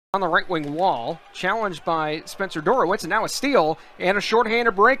On the right wing wall, challenged by Spencer Dorowitz, and now a steal and a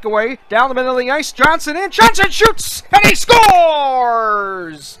shorthanded breakaway down the middle of the ice. Johnson in, Johnson shoots, and he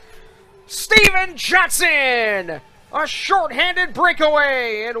scores! Stephen Johnson! A shorthanded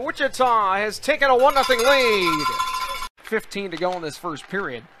breakaway, and Wichita has taken a 1-0 lead. 15 to go in this first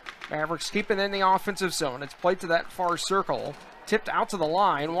period. Mavericks keeping in the offensive zone. It's played to that far circle. Tipped out to the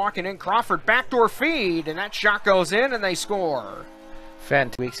line, walking in Crawford, backdoor feed, and that shot goes in, and they score.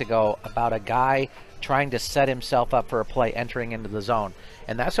 2 weeks ago about a guy trying to set himself up for a play entering into the zone.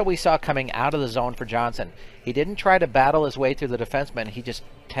 And that's what we saw coming out of the zone for Johnson. He didn't try to battle his way through the defenseman. He just...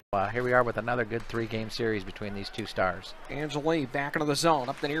 here we are with another good 3-game series between these two stars. Angeli back into the zone,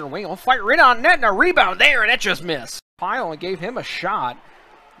 up the near wing. Will fire in on net and a rebound there, and it just missed. Pyle gave him a shot.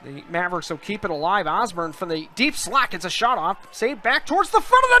 The Mavericks will keep it alive. Osborne from the deep slot gets a shot off. Save back towards the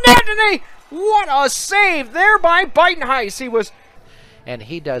front of the net, and what a save there by Buitenhuis. He was... And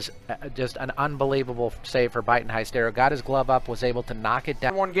he does just an unbelievable save for Buitenhuis there. Got his glove up, was able to knock it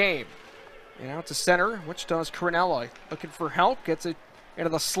down. One game. And out to center, which does Crinella. Looking for help, gets it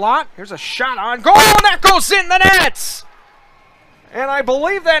into the slot. Here's a shot on goal, and that goes in the nets! And I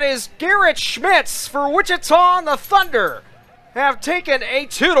believe that is Garrett Schmitz for Wichita, and the Thunder have taken a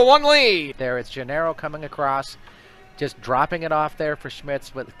 2-1 lead. There it's Gennaro coming across, just dropping it off there for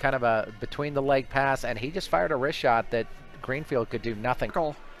Schmitz with kind of a between-the-leg pass, and he just fired a wrist shot that Greenfield could do nothing.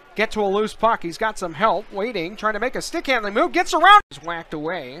 Get to a loose puck. He's got some help waiting, trying to make a stick handling move. Gets around. He's whacked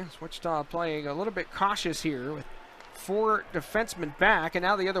away. Wichita playing a little bit cautious here with 4 defensemen back, and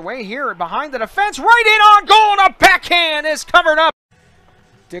now the other way here behind the defense. Right in on goal, and a backhand is covered up.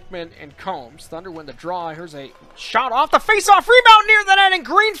 Dickman and Combs. Thunder win the draw. Here's a shot off the faceoff. Rebound near the net, and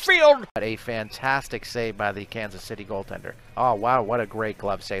Greenfield. A fantastic save by the Kansas City goaltender. Oh, wow, what a great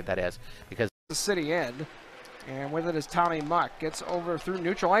glove save that is. Because the city end. And with it is Tommy Muck. Gets over through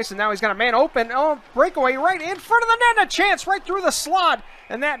neutral ice, and now he's got a man open. Oh, breakaway right in front of the net. A chance right through the slot.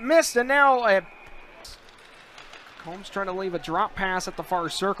 And that missed, and now Combs trying to leave a drop pass at the far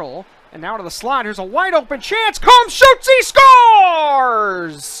circle. And now to the slot. Here's a wide open chance. Combs shoots. He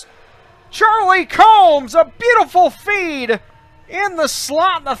scores! Charlie Combs, a beautiful feed in the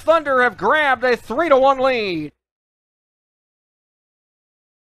slot. The Thunder have grabbed a 3-1 lead.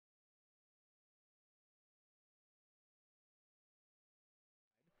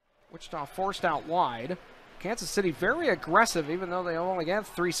 Wichita forced out wide. Kansas City very aggressive, even though they only have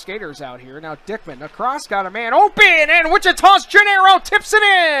 3 skaters out here. Now Dickman across, got a man open, and Wichita's Gennaro tips it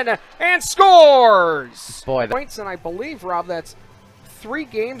in and scores. Boy, Points, and I believe, Rob, that's 3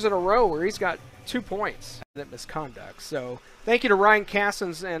 games in a row where he's got 2 points. That misconduct. So thank you to Ryan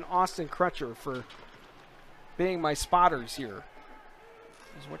Cassins and Austin Crutcher for being my spotters here.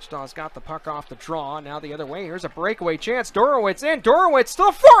 Wichita's got the puck off the draw. Now the other way. Here's a breakaway chance. Dorowitz in. Dorowitz to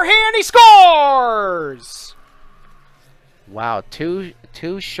the forehand. He scores! Wow, two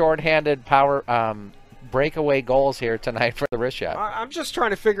shorthanded power breakaway goals here tonight for the wrist shot. I'm just trying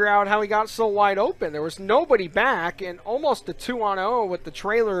to figure out how he got so wide open. There was nobody back, and almost a 2-on-0 with the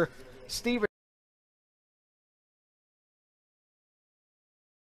trailer Stephen